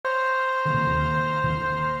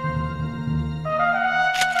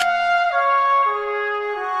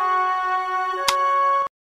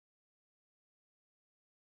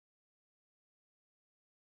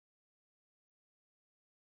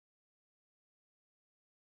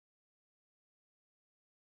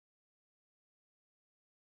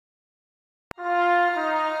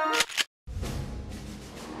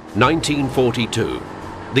1942.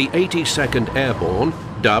 The 82nd Airborne,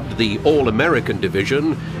 dubbed the All-American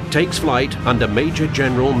Division, takes flight under Major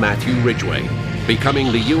General Matthew Ridgway,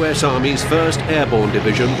 becoming the U.S. Army's first airborne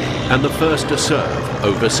division and the first to serve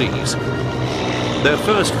overseas. Their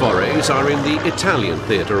first forays are in the Italian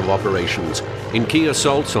theatre of operations, in key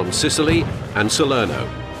assaults on Sicily and Salerno,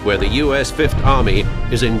 where the U.S. Fifth Army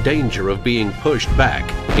is in danger of being pushed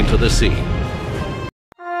back into the sea.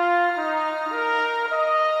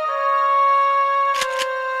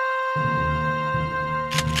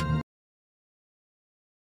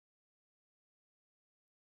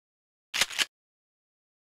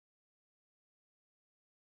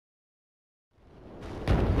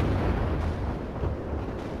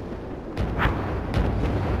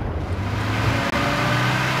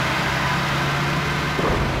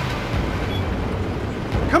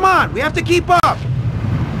 Come on, we have to keep up!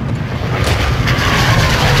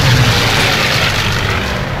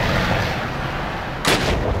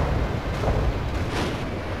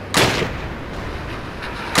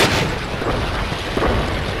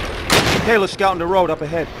 Taylor's scouting the road up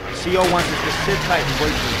ahead. CO wants us to sit tight and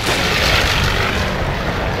wait for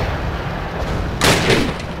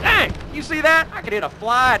him. Dang! You see that? I could hit a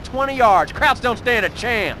fly at 20 yards. Krauts don't stand a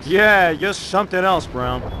chance. Yeah, you're something else,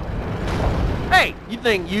 Brown. Hey, you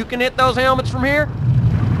think you can hit those helmets from here?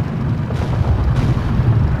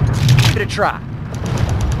 Give it a try.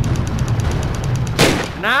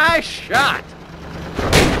 Nice shot.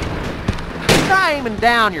 Try aiming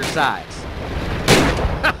down your sights.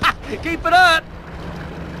 Keep it up.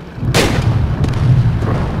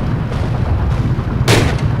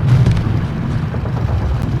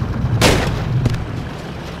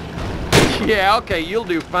 Yeah, okay, you'll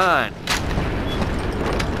do fine.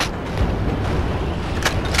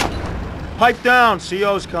 Pipe down,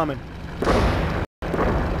 CO's coming.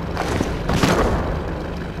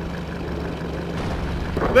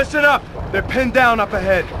 Listen up! They're pinned down up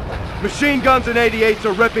ahead. Machine guns and 88s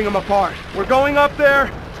are ripping them apart. We're going up there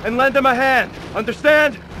and lend them a hand.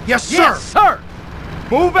 Understand? Yes, sir! Yes, sir!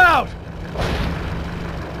 Move out!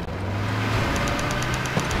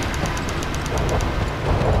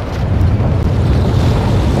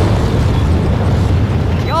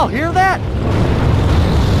 Y'all hear that?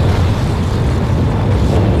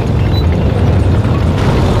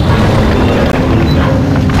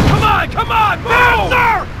 Come on! Move!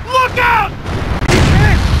 Sir! Look out!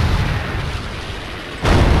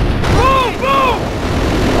 Move! Move!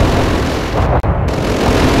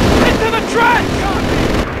 Into the trench!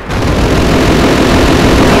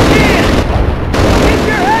 Keep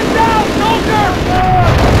your head down, soldier!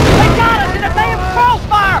 They got us in a bay of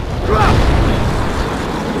crossfire!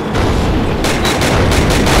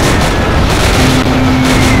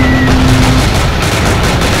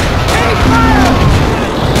 Hey, fire!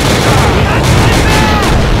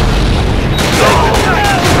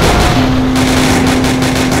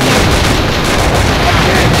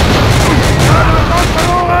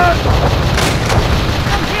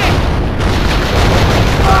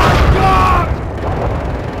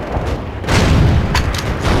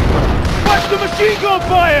 Machine gun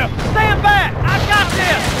fire! Stand back! I got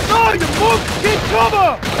this! No, you mook! Keep cover!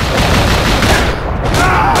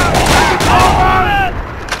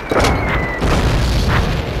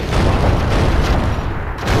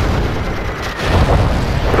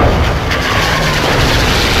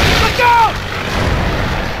 Look out!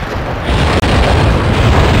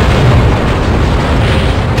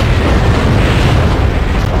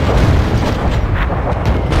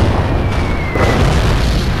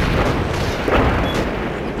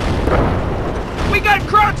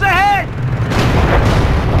 Krauts ahead!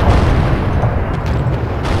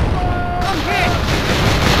 I'm hit!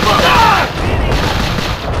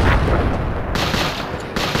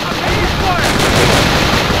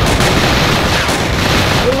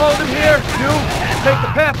 We'll hold him here. You take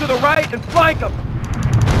the path to the right and flank him.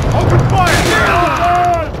 Open fire!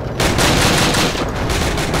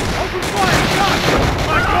 Open fire! Shot!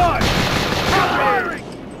 My God! Firing!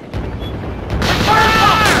 Fire!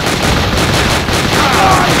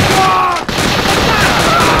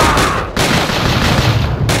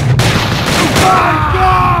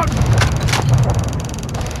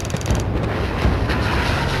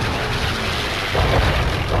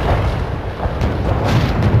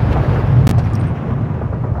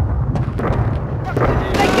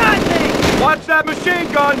 Watch that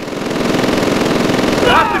machine gun! You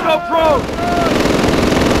have to go prone!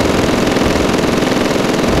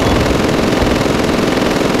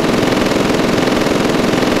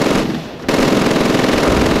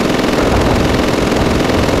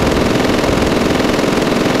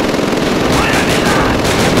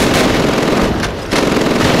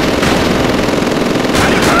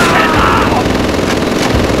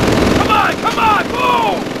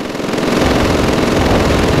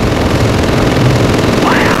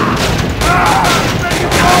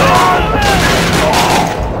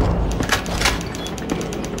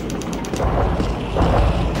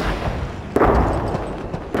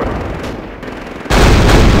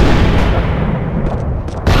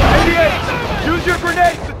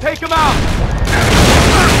 Take him out!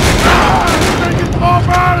 Take it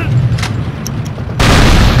forward!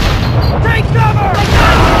 Take cover!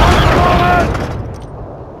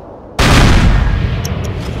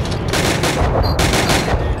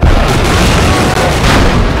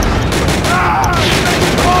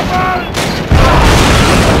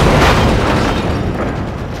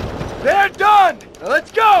 They're done! Now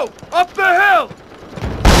let's go! Up the hill!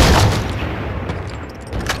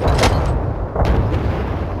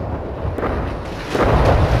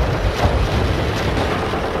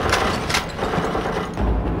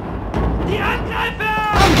 Die Angreifer!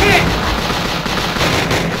 I'm hit!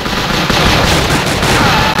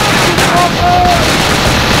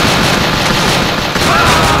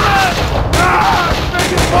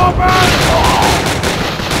 Make it forward!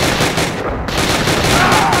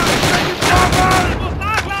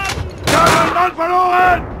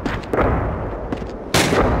 Verloren!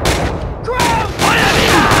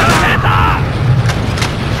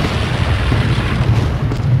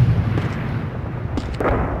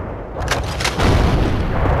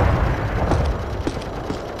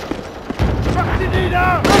 Schlag sie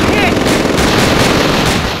nieder! Okay!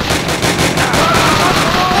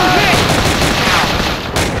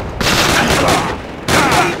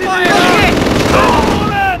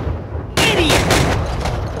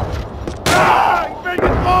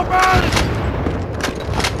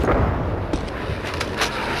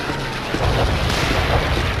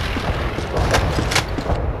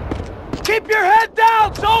 Keep your head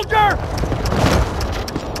down, soldier!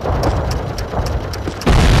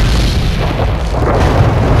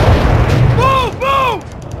 Move, move!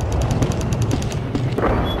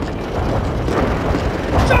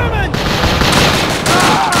 German!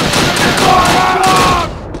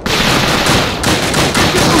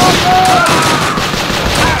 Ah!